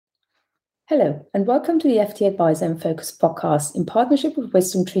Hello, and welcome to the FT Advisor and Focus podcast in partnership with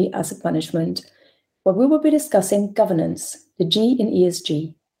Wisdom Tree Asset Management, where we will be discussing governance, the G in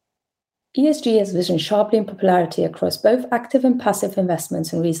ESG. ESG has risen sharply in popularity across both active and passive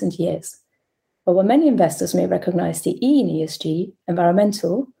investments in recent years. But while many investors may recognize the E in ESG,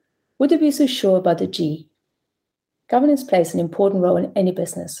 environmental, would they be so sure about the G? Governance plays an important role in any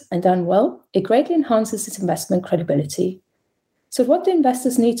business, and done well, it greatly enhances its investment credibility. So what do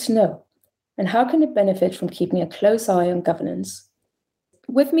investors need to know? And how can it benefit from keeping a close eye on governance?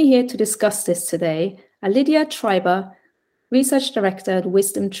 With me here to discuss this today are Lydia Schreiber, Research Director at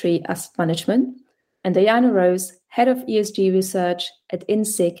Wisdom Tree Asset Management, and Diana Rose, Head of ESG Research at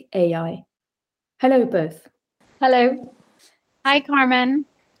InSig AI. Hello, both. Hello. Hi, Carmen.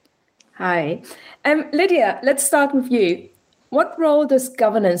 Hi. Lydia, let's start with you. What role does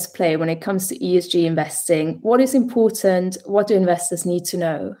governance play when it comes to ESG investing? What is important? What do investors need to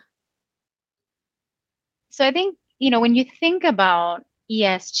know? So I think, when you think about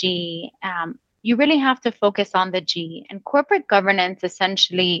ESG, you really have to focus on the G. And corporate governance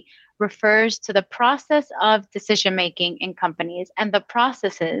essentially refers to the process of decision-making in companies and the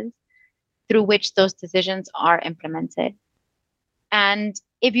processes through which those decisions are implemented. And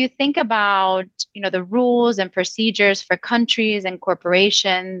if you think about, the rules and procedures for countries and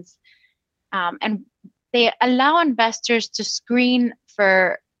corporations, and they allow investors to screen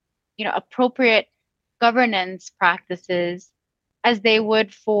for, appropriate governance practices as they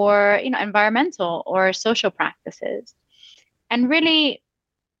would for, environmental or social practices. And really,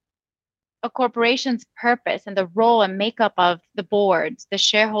 a corporation's purpose and the role and makeup of the boards, the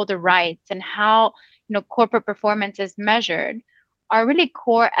shareholder rights, and how, corporate performance is measured are really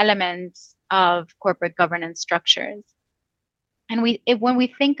core elements of corporate governance structures. And when we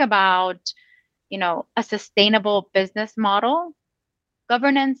think about, a sustainable business model,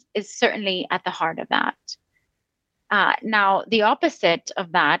 governance is certainly at the heart of that. Now, the opposite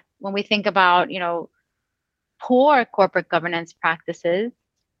of that, when we think about, poor corporate governance practices,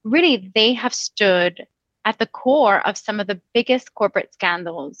 really they have stood at the core of some of the biggest corporate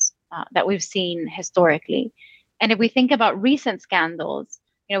scandals that we've seen historically. And if we think about recent scandals,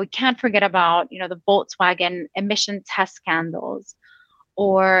 we can't forget about, the Volkswagen emission test scandals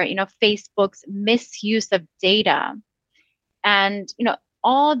or, Facebook's misuse of data. And,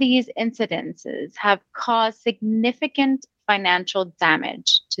 all these incidences have caused significant financial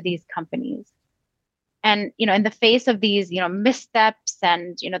damage to these companies. And, in the face of these, missteps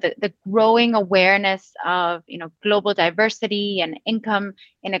and, the growing awareness of, global diversity and income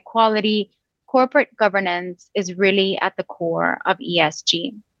inequality, corporate governance is really at the core of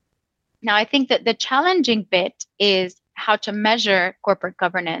ESG. Now, I think that the challenging bit is how to measure corporate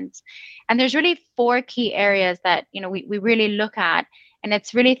governance. And there's really four key areas that, we really look at. And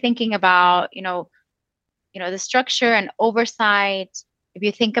it's really thinking about, the structure and oversight. If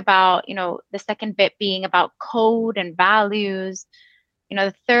you think about, the second bit being about code and values,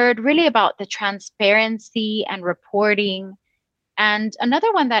 the third really about the transparency and reporting. And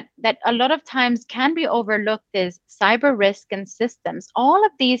another one that a lot of times can be overlooked is cyber risk and systems. All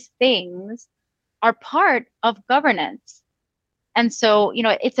of these things are part of governance. And so,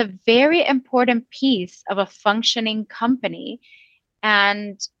 it's a very important piece of a functioning company.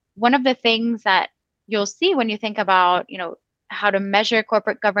 And one of the things that you'll see when you think about, how to measure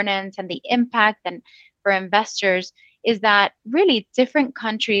corporate governance and the impact and for investors is that really different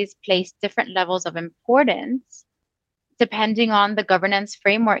countries place different levels of importance depending on the governance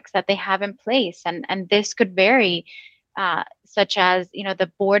frameworks that they have in place. And this could vary, such as,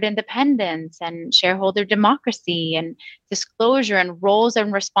 the board independence and shareholder democracy and disclosure and roles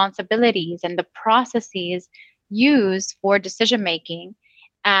and responsibilities and the processes used for decision-making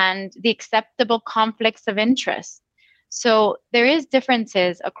and the acceptable conflicts of interest. So there is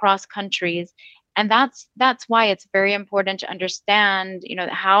differences across countries. And that's why it's very important to understand,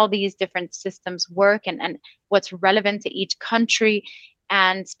 how these different systems work and what's relevant to each country,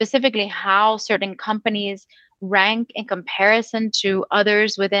 and specifically how certain companies rank in comparison to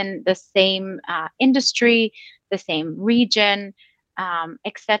others within the same industry, the same region,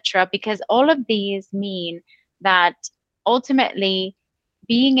 etc. Because all of these mean that ultimately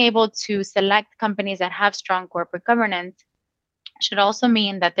being able to select companies that have strong corporate governance should also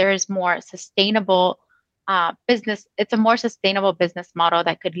mean that there is more sustainable business. It's a more sustainable business model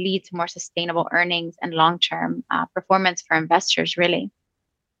that could lead to more sustainable earnings and long-term performance for investors, really.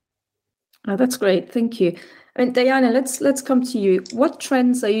 Oh, that's great. Thank you. Diana, let's come to you. What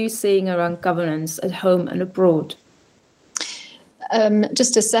trends are you seeing around governance at home and abroad?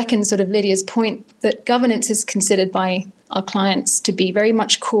 Just to second sort of Lydia's point that governance is considered by our clients to be very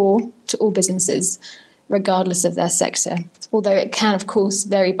much core to all businesses, regardless of their sector, although it can, of course,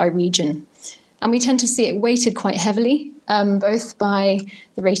 vary by region. And we tend to see it weighted quite heavily, both by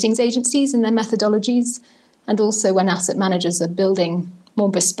the ratings agencies and their methodologies, and also when asset managers are building more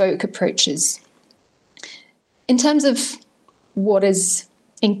bespoke approaches. In terms of what is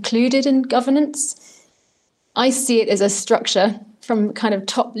included in governance, I see it as a structure from kind of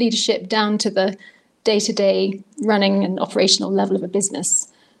top leadership down to the day-to-day running and operational level of a business.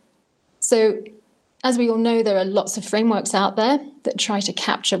 So, as we all know, there are lots of frameworks out there that try to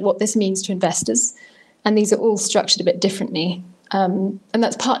capture what this means to investors, and these are all structured a bit differently. And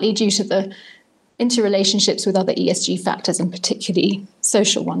that's partly due to the interrelationships with other ESG factors, and particularly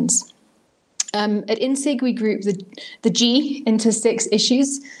social ones. At INSIG, we group the G into 6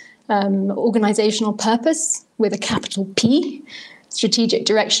 issues: organizational purpose with a capital P, strategic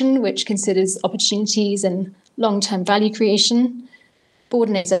direction, which considers opportunities and long-term value creation, board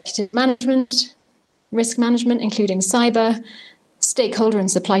and executive management, risk management, including cyber, stakeholder and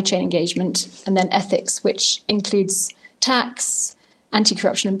supply chain engagement, and then ethics, which includes tax,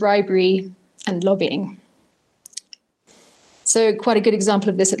 anti-corruption and bribery, and lobbying. So quite a good example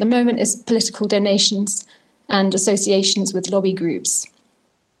of this at the moment is political donations and associations with lobby groups.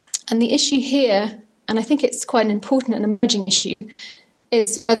 And the issue here, and I think it's quite an important and emerging issue,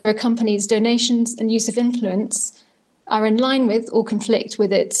 is whether a company's donations and use of influence are in line with or conflict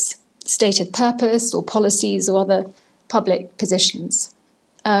with its stated purpose or policies or other public positions.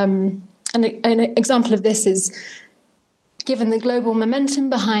 And an example of this is, given the global momentum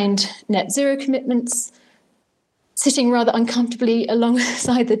behind net zero commitments, sitting rather uncomfortably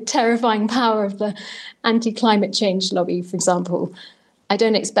alongside the terrifying power of the anti-climate change lobby, for example, I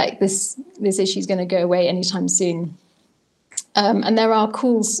don't expect this issue is going to go away anytime soon. And there are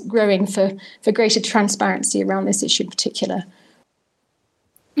calls growing for greater transparency around this issue in particular.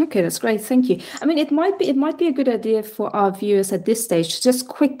 Okay, that's great. Thank you. I mean, it might be a good idea for our viewers at this stage to just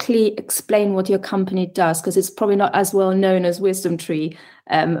quickly explain what your company does, because it's probably not as well known as WisdomTree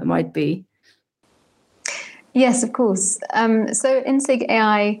might be. Yes, of course. So INSIG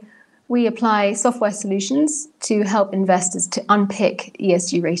AI, we apply software solutions to help investors to unpick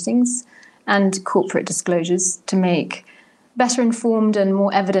ESG ratings and corporate disclosures to make better informed and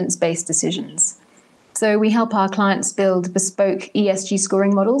more evidence-based decisions. So we help our clients build bespoke ESG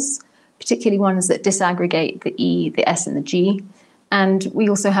scoring models, particularly ones that disaggregate the E, the S, and the G. And we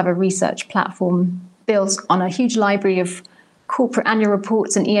also have a research platform built on a huge library of corporate annual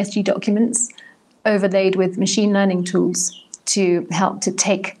reports and ESG documents, overlaid with machine learning tools to help to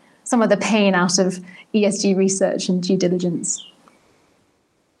take some of the pain out of ESG research and due diligence.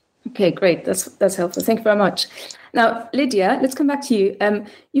 Okay, great. That's helpful. Thank you very much. Now, Lydia, let's come back to you.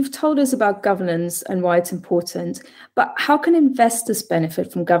 You've told us about governance and why it's important, but how can investors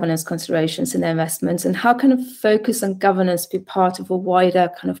benefit from governance considerations in their investments, and how can a focus on governance be part of a wider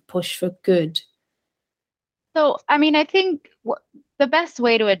kind of push for good? So, I mean, I think the best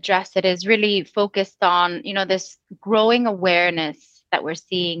way to address it is really focused on, this growing awareness that we're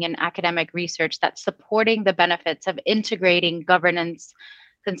seeing in academic research that's supporting the benefits of integrating governance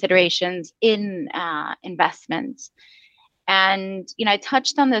considerations in investments. And, I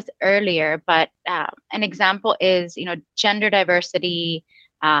touched on this earlier, but an example is, gender diversity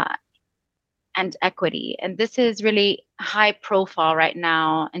and equity. And this is really high profile right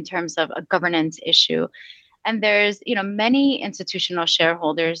now in terms of a governance issue. And there's, many institutional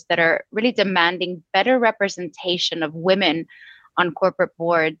shareholders that are really demanding better representation of women on corporate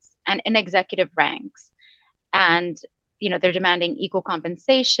boards and in executive ranks. And, they're demanding equal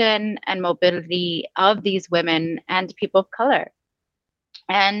compensation and mobility of these women and people of color.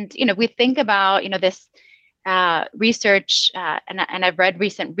 And, we think about, this research, and I've read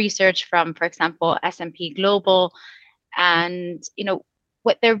recent research from, for example, S&P Global, and,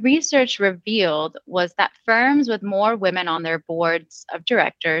 what their research revealed was that firms with more women on their boards of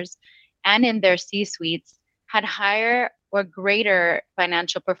directors and in their C-suites had higher or greater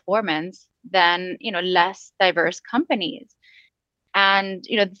financial performance than, less diverse companies. And,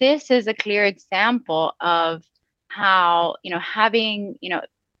 this is a clear example of how, having,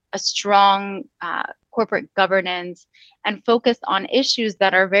 a strong corporate governance and focus on issues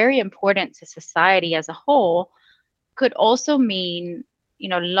that are very important to society as a whole could also mean,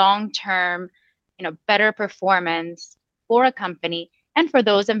 long-term, better performance for a company and for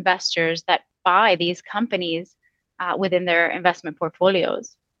those investors that buy these companies within their investment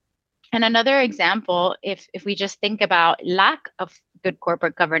portfolios. And another example, if we just think about lack of good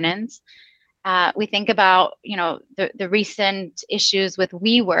corporate governance, we think about, the recent issues with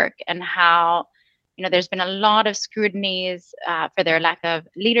WeWork and how There's been a lot of scrutinies for their lack of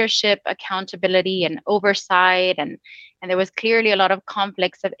leadership, accountability, and oversight, and there was clearly a lot of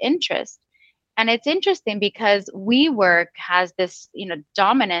conflicts of interest. And it's interesting because WeWork has this,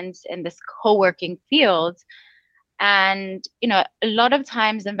 dominance in this co-working field, and a lot of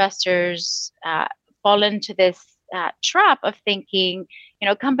times investors fall into this trap of thinking,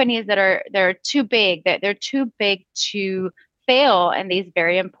 companies that are too big, that they're too big to fail in these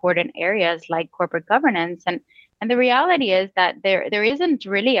very important areas like corporate governance. And the reality is that there isn't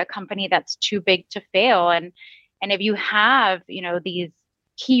really a company that's too big to fail. And if you have, these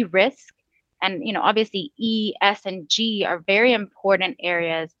key risks, and obviously E, S, and G are very important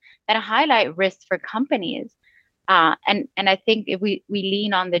areas that highlight risks for companies. And I think if we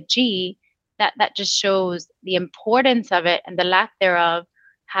lean on the G, that just shows the importance of it and the lack thereof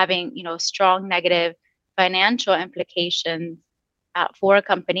having strong negative financial implications for a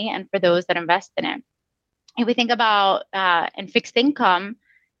company and for those that invest in it. If we think about in fixed income,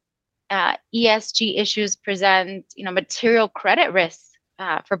 ESG issues present material credit risks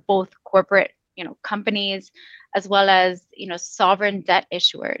for both corporate companies as well as sovereign debt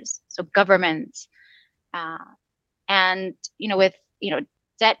issuers, so governments, and with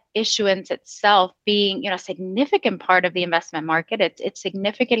debt issuance itself being a significant part of the investment market. It's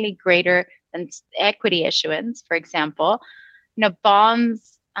significantly greater than equity issuance, for example.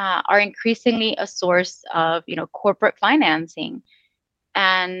 Bonds are increasingly a source of corporate financing,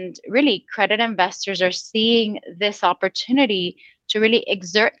 and really credit investors are seeing this opportunity to really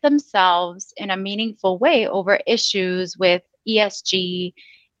exert themselves in a meaningful way over issues with ESG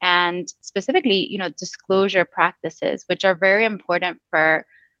and specifically disclosure practices, which are very important for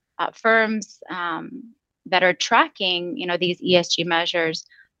firms that are tracking these ESG measures,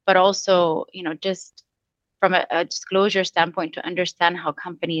 but also just from a disclosure standpoint to understand how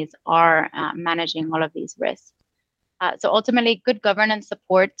companies are managing all of these risks. So ultimately, good governance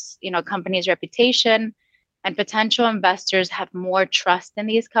supports companies' reputation, and potential investors have more trust in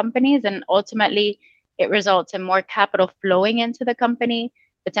these companies, and ultimately it results in more capital flowing into the company,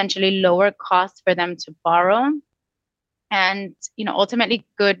 potentially lower costs for them to borrow. And ultimately,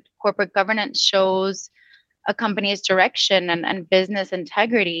 good corporate governance shows a company's direction and business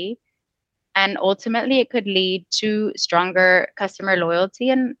integrity. And ultimately, it could lead to stronger customer loyalty.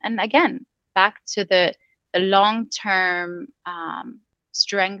 And again, back to the long-term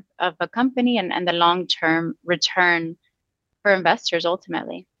strength of a company and the long-term return for investors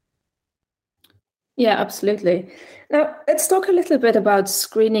ultimately. Yeah, absolutely. Now, let's talk a little bit about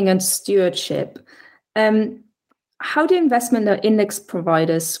screening and stewardship. How do investment index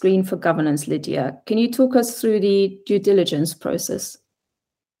providers screen for governance, Lydia? Can you talk us through the due diligence process?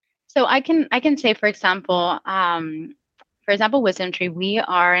 So I can say, for example, WisdomTree, we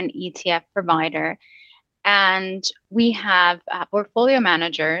are an ETF provider, and we have portfolio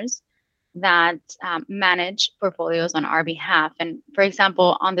managers that manage portfolios on our behalf. And for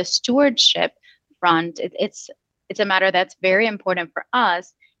example, on the stewardship front, it's a matter that's very important for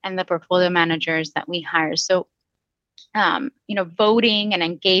us and the portfolio managers that we hire. So, voting and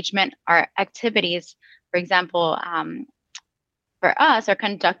engagement are activities, for example, for us are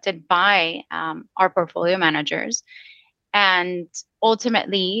conducted by our portfolio managers. And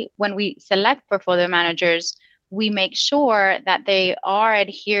ultimately, when we select portfolio managers, we make sure that they are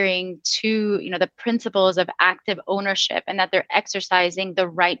adhering to the principles of active ownership and that they're exercising the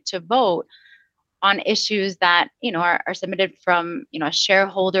right to vote on issues that are submitted from a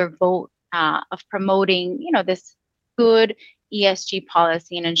shareholder vote of promoting this good ESG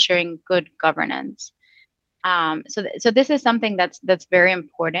policy and ensuring good governance. So this is something that's very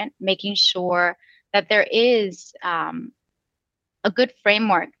important, making sure that there is a good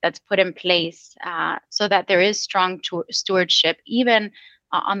framework that's put in place so that there is strong stewardship, even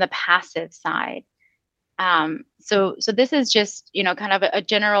on the passive side. So this is just kind of a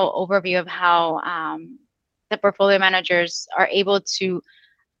general overview of how the portfolio managers are able to,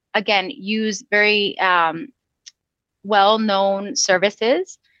 again, use very well-known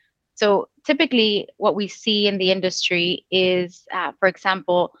services. So typically what we see in the industry is, for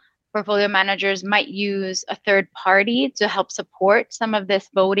example, portfolio managers might use a third party to help support some of this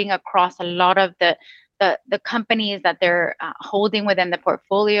voting across a lot of the companies that they're holding within the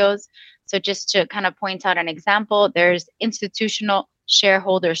portfolios. So just to kind of point out an example, there's Institutional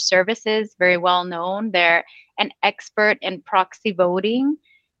Shareholder Services, very well known. They're an expert in proxy voting.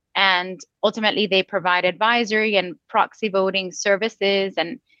 And ultimately, they provide advisory and proxy voting services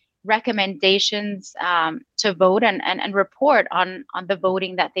and recommendations to vote and report on the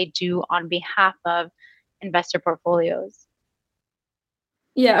voting that they do on behalf of investor portfolios.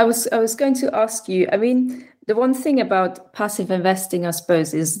 Yeah, I was going to ask you. I mean, the one thing about passive investing, I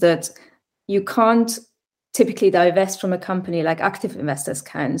suppose, is that you can't typically divest from a company like active investors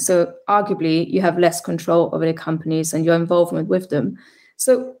can. So arguably, you have less control over the companies and your involvement with them.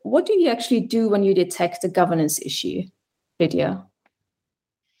 So what do you actually do when you detect a governance issue, Lydia?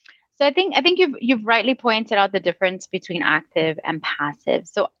 So I think you've rightly pointed out the difference between active and passive.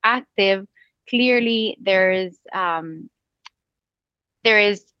 So active, clearly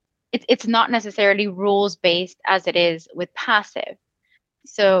it's not necessarily rules based as it is with passive.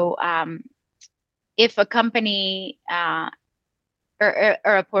 So if a company or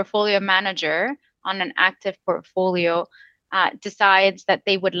a portfolio manager on an active portfolio decides that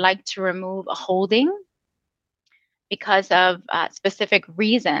they would like to remove a holding because of specific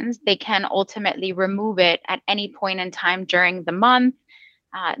reasons, they can ultimately remove it at any point in time during the month,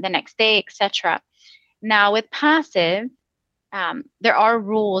 the next day, etc. Now, with passive, there are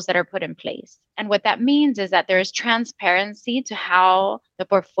rules that are put in place. And what that means is that there is transparency to how the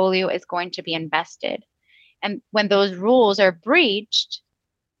portfolio is going to be invested. And when those rules are breached,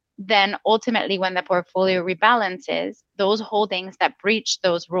 then ultimately when the portfolio rebalances, those holdings that breach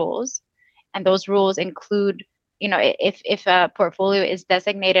those rules, and those rules include, if a portfolio is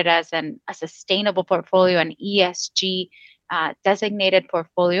designated as a sustainable portfolio, an ESG designated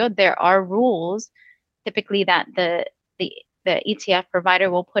portfolio, there are rules typically that the ETF provider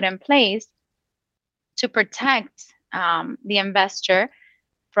will put in place to protect the investor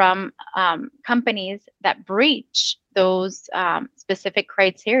from companies that breach those specific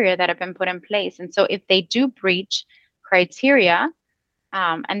criteria that have been put in place. And so if they do breach criteria,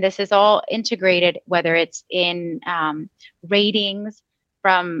 and this is all integrated, whether it's in ratings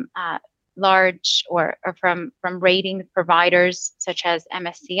from large or from rating providers such as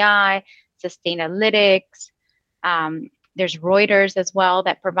MSCI, Sustainalytics, there's Reuters as well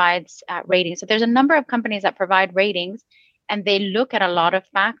that provides ratings. So there's a number of companies that provide ratings, and they look at a lot of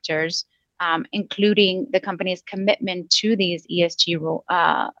factors, including the company's commitment to these ESG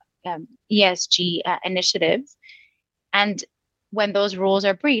initiatives. And when those rules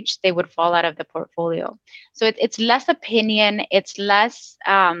are breached, they would fall out of the portfolio. So it's less opinion, it's less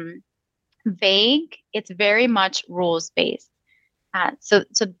vague, it's very much rules based. So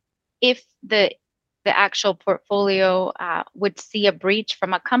if the actual portfolio would see a breach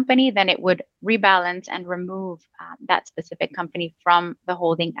from a company, then it would rebalance and remove that specific company from the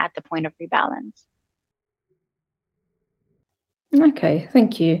holding at the point of rebalance. Okay,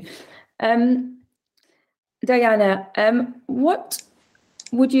 thank you. Diana, what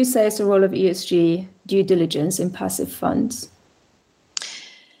would you say is the role of ESG due diligence in passive funds?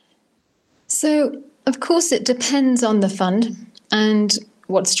 So, of course, it depends on the fund and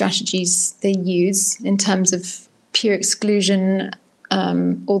what strategies they use in terms of pure exclusion,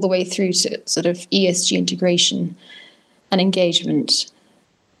 all the way through to sort of ESG integration and engagement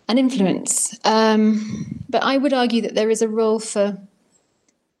and influence. But I would argue that there is a role for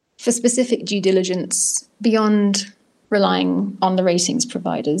specific due diligence beyond relying on the ratings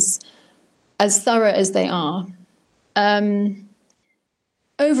providers, as thorough as they are.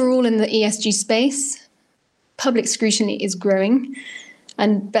 Overall, in the ESG space, public scrutiny is growing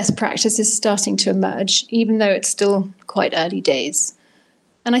and best practice is starting to emerge, even though it's still quite early days.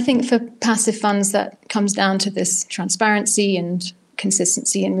 And I think for passive funds, that comes down to this transparency and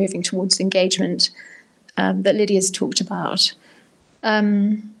consistency and moving towards engagement that Lydia's talked about.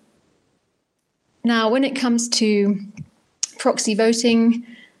 Now, when it comes to proxy voting,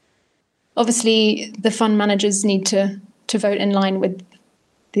 obviously the fund managers need to vote in line with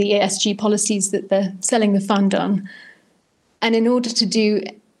the ESG policies that they're selling the fund on. And in order to do,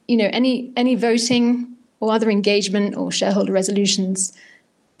 any voting or other engagement or shareholder resolutions,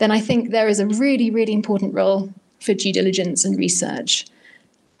 then I think there is a really, really important role for due diligence and research.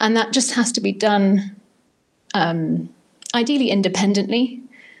 And that just has to be done ideally independently,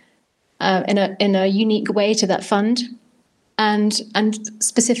 in a unique way to that fund, and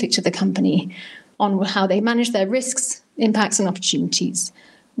specific to the company on how they manage their risks, impacts, and opportunities,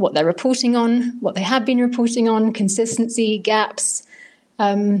 what they're reporting on, what they have been reporting on, consistency, gaps,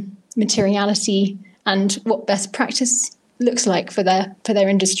 materiality, and what best practice looks like for their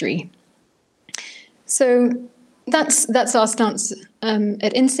industry. So that's our stance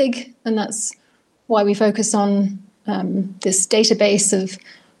at INSIG, and that's why we focus on this database of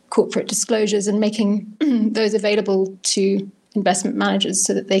corporate disclosures and making those available to investment managers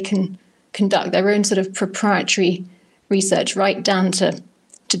so that they can conduct their own sort of proprietary research right down to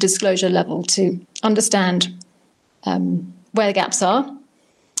disclosure level to understand where the gaps are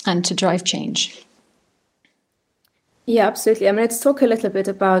and to drive change. Yeah, absolutely. I mean, let's talk a little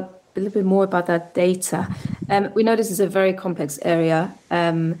bit more about that data. We know this is a very complex area,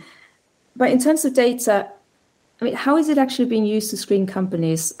 but in terms of data, I mean, how is it actually being used to screen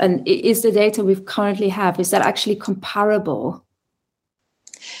companies? And is the data we currently have, is that actually comparable?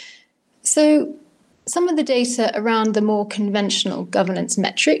 So some of the data around the more conventional governance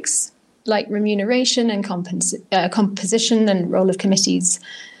metrics, like remuneration and composition and role of committees,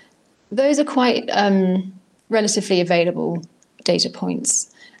 those are quite relatively available data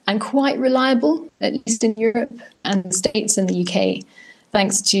points and quite reliable, at least in Europe and the States and the UK,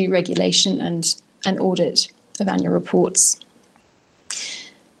 thanks to regulation and audit of annual reports.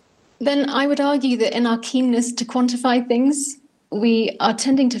 Then I would argue that in our keenness to quantify things, we are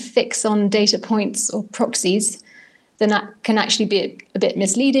tending to fix on data points or proxies, then that can actually be a bit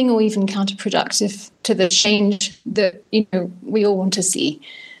misleading or even counterproductive to the change that we all want to see.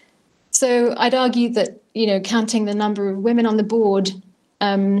 So I'd argue that counting the number of women on the board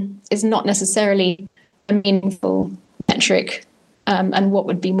is not necessarily a meaningful metric, and what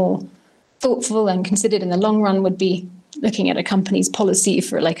would be more thoughtful and considered in the long run would be looking at a company's policy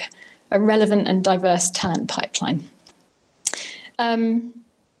for like a relevant and diverse talent pipeline.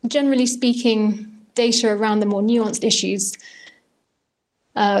 Generally speaking, data around the more nuanced issues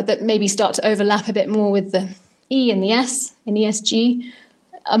that maybe start to overlap a bit more with the E and the S in ESG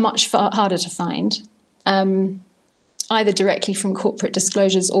are much far harder to find, either directly from corporate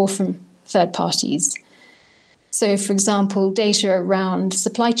disclosures or from third parties. So, for example, data around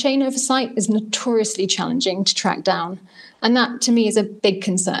supply chain oversight is notoriously challenging to track down. And that, to me, is a big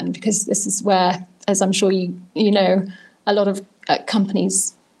concern because this is where, as I'm sure you know, a lot of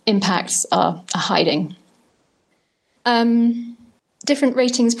companies' impacts are hiding. Different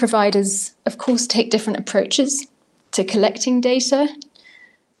ratings providers, of course, take different approaches to collecting data,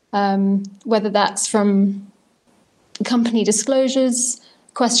 whether that's from company disclosures,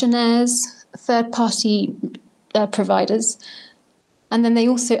 questionnaires, third-party providers, and then they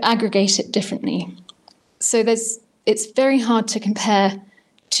also aggregate it differently. So it's very hard to compare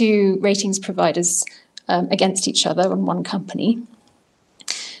two ratings providers against each other on one company.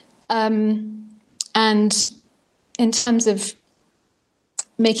 And in terms of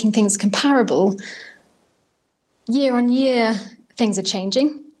making things comparable, year on year, things are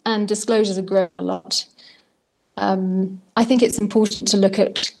changing and disclosures are growing a lot. I think it's important to look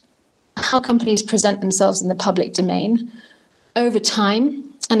at how companies present themselves in the public domain over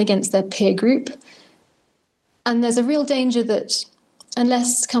time and against their peer group. And there's a real danger that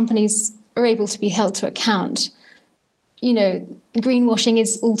unless companies are able to be held to account, greenwashing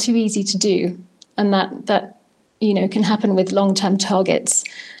is all too easy to do. And that can happen with long-term targets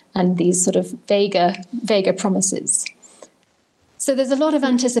and these sort of vaguer promises. So there's a lot of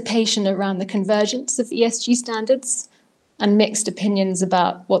anticipation around the convergence of ESG standards and mixed opinions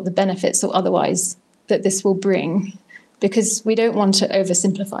about what the benefits or otherwise that this will bring, because we don't want to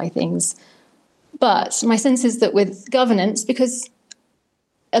oversimplify things. But my sense is that with governance, because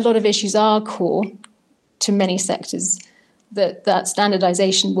a lot of issues are core to many sectors, that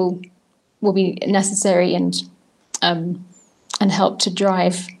standardization will be necessary and help to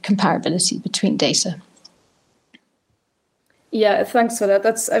drive comparability between data. Yeah, thanks for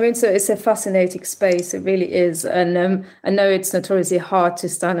that. So it's a fascinating space. It really is. And I know it's notoriously hard to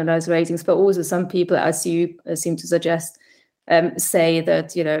standardize ratings, but also some people, as you seem to suggest, say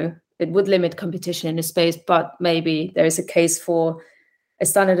that, it would limit competition in the space, but maybe there is a case for a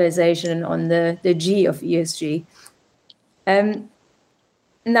standardization on the G of ESG.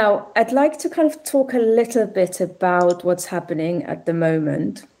 Now, I'd like to kind of talk a little bit about what's happening at the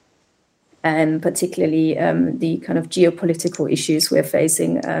moment, and particularly the kind of geopolitical issues we're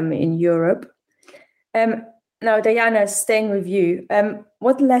facing in Europe. Now, Diana, staying with you,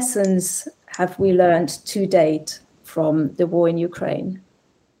 what lessons have we learned to date from the war in Ukraine,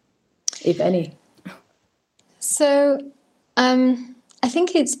 if any? So I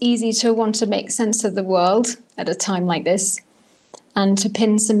think it's easy to want to make sense of the world at a time like this and to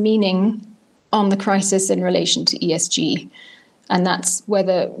pin some meaning on the crisis in relation to ESG. And that's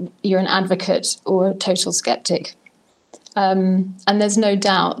whether you're an advocate or a total skeptic. And there's no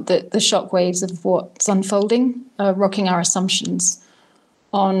doubt that the shockwaves of what's unfolding are rocking our assumptions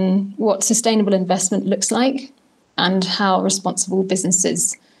on what sustainable investment looks like and how responsible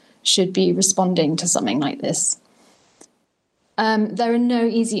businesses should be responding to something like this. There are no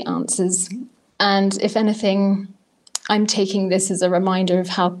easy answers. And if anything, I'm taking this as a reminder of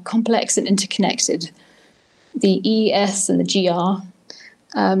how complex and interconnected the E, S, and the G are,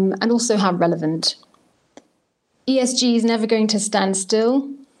 and also how relevant. ESG is never going to stand still.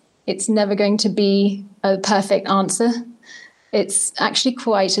 It's never going to be a perfect answer. It's actually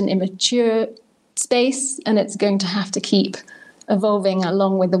quite an immature space, and it's going to have to keep evolving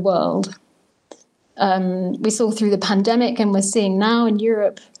along with the world. We saw through the pandemic, and we're seeing now in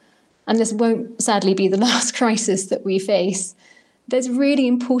Europe, and this won't sadly be the last crisis that we face. There's really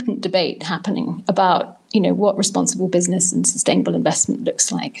important debate happening about, what responsible business and sustainable investment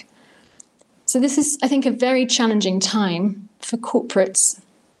looks like. So this is, I think, a very challenging time for corporates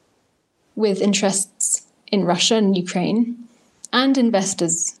with interests in Russia and Ukraine, and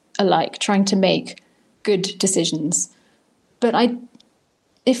investors alike trying to make good decisions. But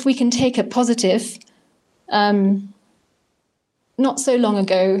if we can take a positive, not so long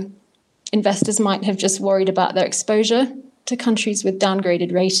ago, investors might have just worried about their exposure to countries with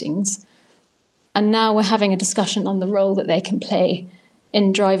downgraded ratings. And now we're having a discussion on the role that they can play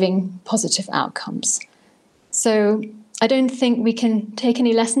in driving positive outcomes. So I don't think we can take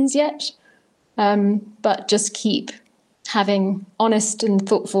any lessons yet, but just keep having honest and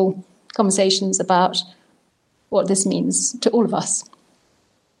thoughtful conversations about what this means to all of us.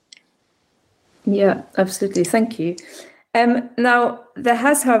 Yeah, absolutely. Thank you. Now, there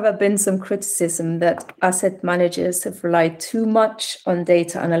has, however, been some criticism that asset managers have relied too much on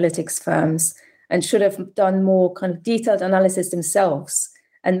data analytics firms and should have done more kind of detailed analysis themselves.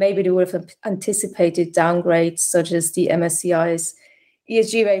 And maybe they would have anticipated downgrades, such as the MSCI's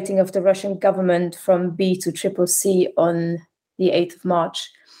ESG rating of the Russian government from B to CCC on the 8th of March.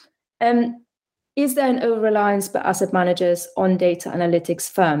 Is there an over-reliance by asset managers on data analytics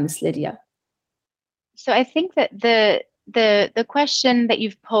firms, Lydia? So I think that the question that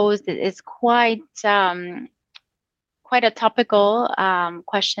you've posed is quite a topical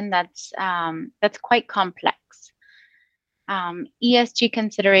question that's quite complex. ESG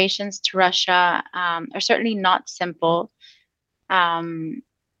considerations to Russia are certainly not simple.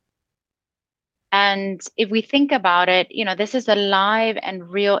 And if we think about it, this is a live and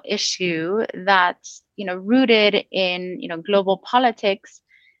real issue that's, rooted in, global politics,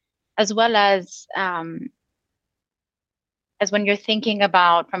 as well as when you're thinking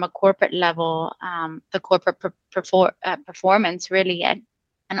about from a corporate level, the corporate performance really, and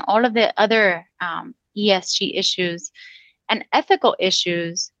all of the other ESG issues and ethical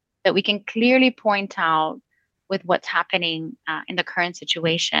issues that we can clearly point out with what's happening in the current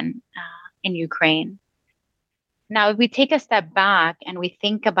situation in Ukraine. Now, if we take a step back and we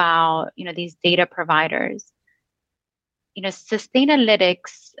think about, these data providers,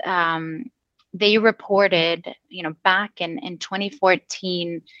 Sustainalytics, they reported, back in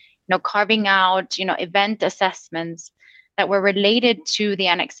 2014, carving out, event assessments that were related to the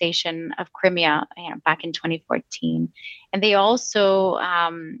annexation of Crimea, back in 2014. And they also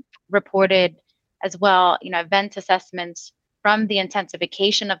reported as well, event assessments from the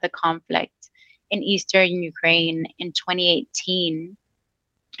intensification of the conflict in eastern Ukraine in 2018.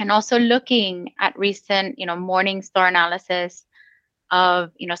 And also looking at recent, Morningstar analysis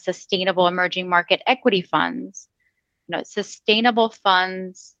of, sustainable emerging market equity funds. Sustainable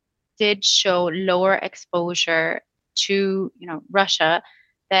funds did show lower exposure to, Russia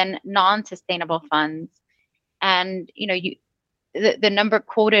than non-sustainable funds. And, the number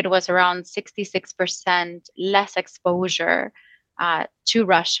quoted was around 66% less exposure to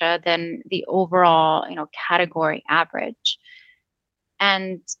Russia than the overall, category average.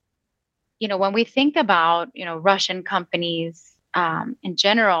 And, when we think about, Russian companies in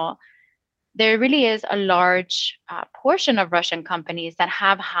general, there really is a large portion of Russian companies that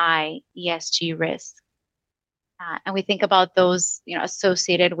have high ESG risk. And we think about those,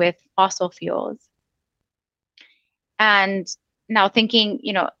 associated with fossil fuels. And now thinking,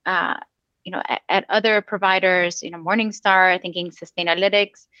 at other providers, Morningstar, thinking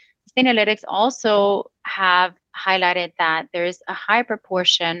Sustainalytics. Sustainalytics also have highlighted that there is a high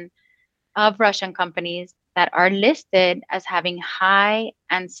proportion of Russian companies that are listed as having high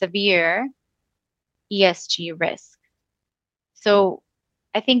and severe ESG risk. So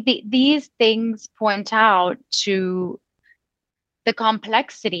I think these things point out to the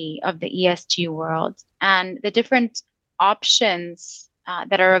complexity of the ESG world and the different options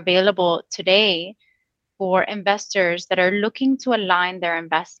that are available today for investors that are looking to align their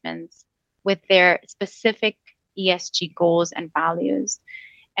investments with their specific ESG goals and values.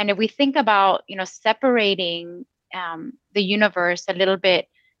 And if we think about, separating the universe a little bit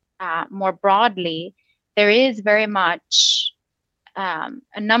more broadly, there is very much a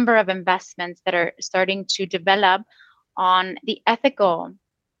number of investments that are starting to develop on the ethical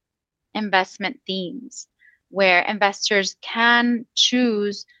investment themes, where investors can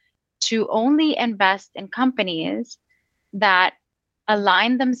choose to only invest in companies that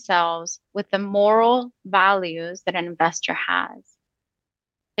align themselves with the moral values that an investor has.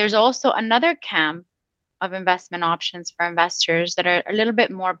 There's also another camp of investment options for investors that are a little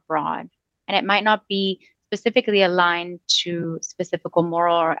bit more broad, and it might not be specifically aligned to specific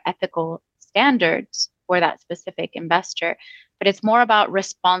moral or ethical standards for that specific investor, but it's more about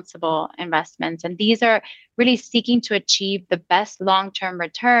responsible investments. And these are really seeking to achieve the best long-term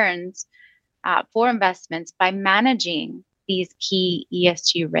returns for investments by managing these key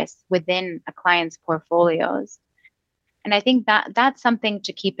ESG risks within a client's portfolios. And I think that that's something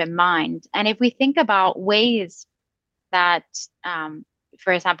to keep in mind. And if we think about ways that,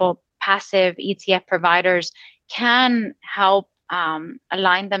 for example, passive ETF providers can help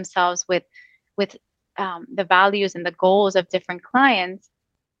align themselves with the values and the goals of different clients,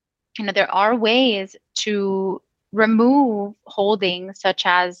 there are ways to remove holdings such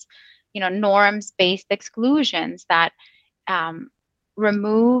as, norms-based exclusions that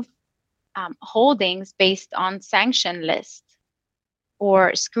remove holdings based on sanction lists,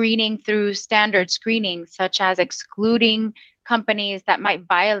 or screening through standard screening, such as excluding companies that might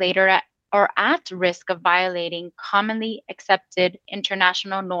violate or at risk of violating commonly accepted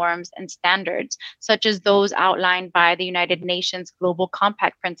international norms and standards, such as those outlined by the United Nations Global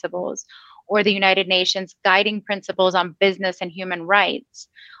Compact Principles, or the United Nations Guiding Principles on Business and Human Rights,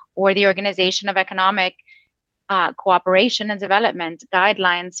 or the Organization of Economic Cooperation and Development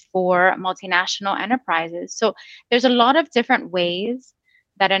guidelines for multinational enterprises. So there's a lot of different ways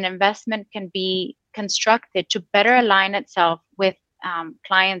that an investment can be constructed to better align itself with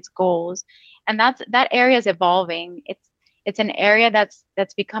clients' goals, and that area is evolving. It's an area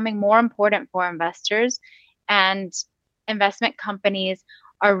that's becoming more important for investors, and investment companies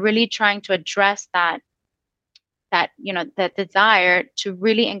are really trying to address that desire to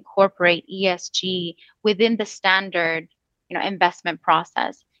really incorporate ESG within the standard investment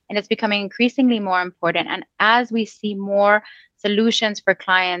process. And it's becoming increasingly more important. And as we see more solutions for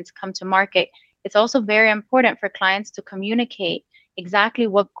clients come to market, it's also very important for clients to communicate exactly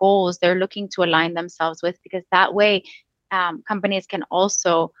what goals they're looking to align themselves with, because that way companies can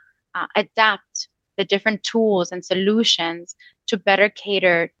also adapt the different tools and solutions to better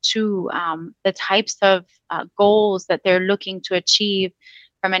cater to the types of goals that they're looking to achieve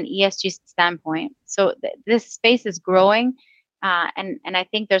from an ESG standpoint. So this space is growing, and I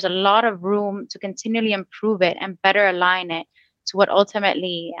think there's a lot of room to continually improve it and better align it to what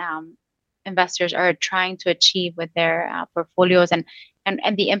ultimately investors are trying to achieve with their portfolios and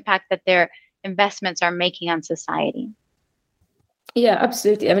the impact that their investments are making on society. Yeah,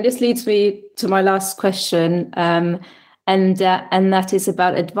 absolutely. I mean, this leads me to my last question, and that is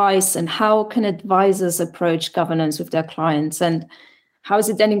about advice, and how can advisors approach governance with their clients, and how is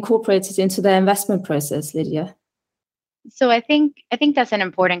it then incorporated into their investment process, Lydia? So I think that's an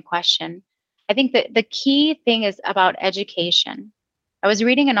important question. I think that the key thing is about education. I was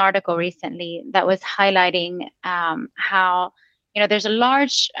reading an article recently that was highlighting how there's a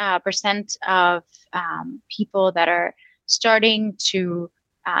large percent of people that are starting to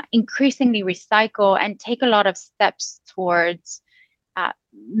increasingly recycle and take a lot of steps towards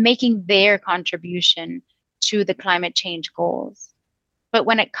making their contribution to the climate change goals. But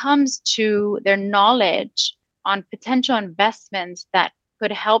when it comes to their knowledge on potential investments that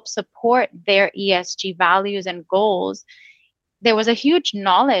could help support their ESG values and goals, there was a huge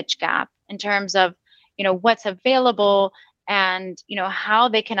knowledge gap in terms of what's available and how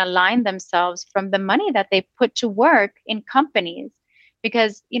they can align themselves from the money that they put to work in companies.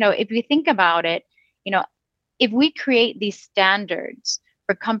 Because if we think about it, if we create these standards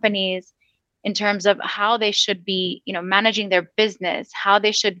for companies in terms of how they should be managing their business, how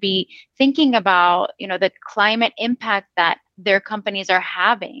they should be thinking about the climate impact that their companies are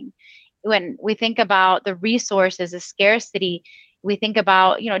having, when we think about the resources, the scarcity, we think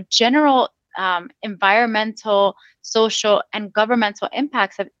about general environmental, social, and governmental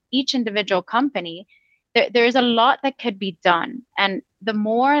impacts of each individual company, there's a lot that could be done. And the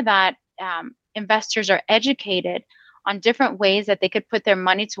more that investors are educated on different ways that they could put their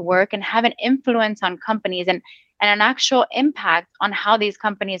money to work and have an influence on companies and an actual impact on how these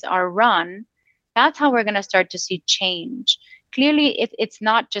companies are run, that's how we're going to start to see change. Clearly, it's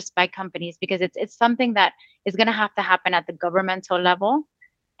not just by companies, because it's something that is going to have to happen at the governmental level.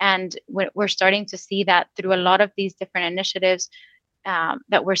 And we're starting to see that through a lot of these different initiatives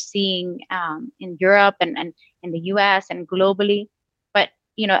that we're seeing in Europe and in the US and globally. But,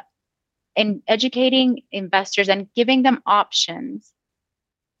 in educating investors and giving them options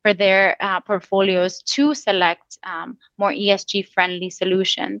for their portfolios to select more ESG friendly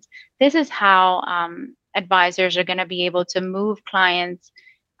solutions, this is how advisors are going to be able to move clients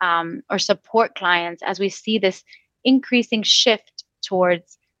or support clients as we see this increasing shift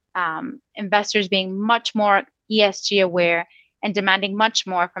towards investors being much more ESG aware and demanding much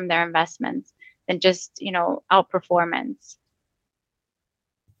more from their investments than just, outperformance.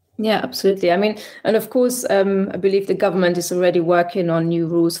 Yeah, absolutely. I mean, and of course, I believe the government is already working on new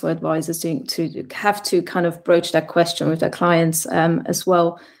rules for advisors to have to kind of broach that question with their clients as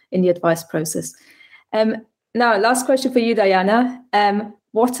well in the advice process. Now, last question for you, Diana.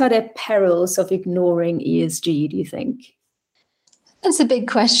 What are the perils of ignoring ESG, do you think? That's a big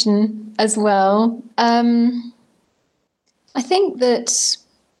question as well. I think that's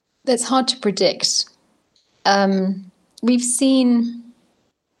hard to predict. We've seen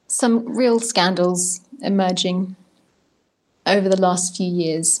some real scandals emerging over the last few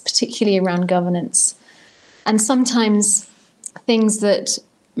years, particularly around governance. And sometimes things that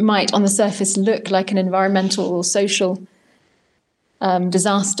might on the surface look like an environmental or social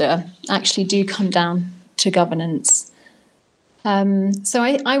disaster actually do come down to governance. So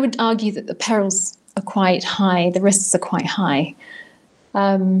I would argue that the perils are quite high, the risks are quite high.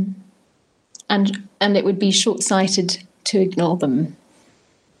 And it would be short-sighted to ignore them.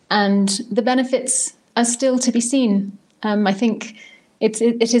 And the benefits are still to be seen. I think it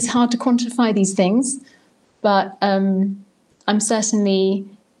is hard to quantify these things, but I'm certainly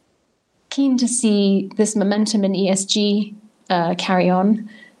keen to see this momentum in ESG carry on,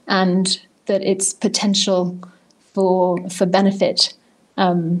 and that its potential for benefit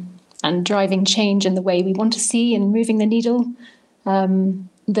and driving change in the way we want to see and moving the needle,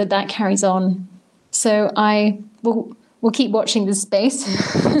 that carries on. So we'll keep watching this space,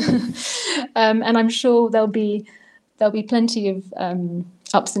 and I'm sure there'll be plenty of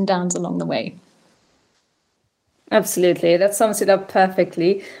ups and downs along the way. Absolutely. That sums it up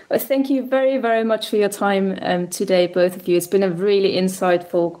perfectly. Well, thank you very, very much for your time today, both of you. It's been a really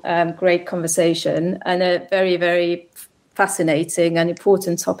insightful, great conversation and a very, very fascinating and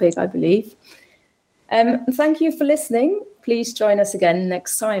important topic, I believe. Thank you for listening. Please join us again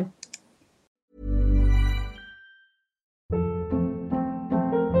next time.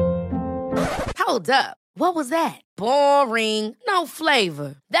 Hold up. What was that? Boring. No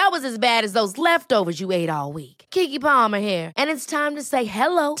flavor. That was as bad as those leftovers you ate all week. Keke Palmer here. And it's time to say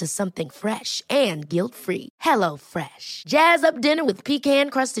hello to something fresh and guilt-free. HelloFresh. Jazz up dinner with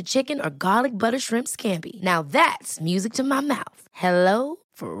pecan-crusted chicken or garlic butter shrimp scampi. Now that's music to my mouth.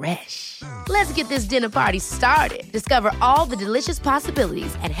 HelloFresh. Let's get this dinner party started. Discover all the delicious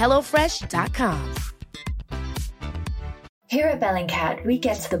possibilities at HelloFresh.com. Here at Bellingcat, we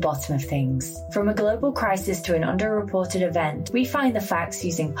get to the bottom of things. From a global crisis to an underreported event, we find the facts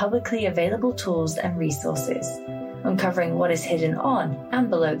using publicly available tools and resources, uncovering what is hidden on and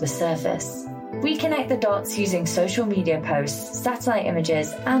below the surface. We connect the dots using social media posts, satellite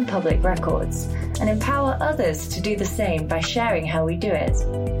images, and public records, and empower others to do the same by sharing how we do it.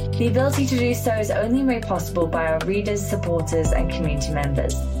 The ability to do so is only made possible by our readers, supporters, and community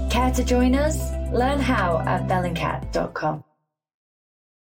members. Care to join us? Learn how at bellingcat.com.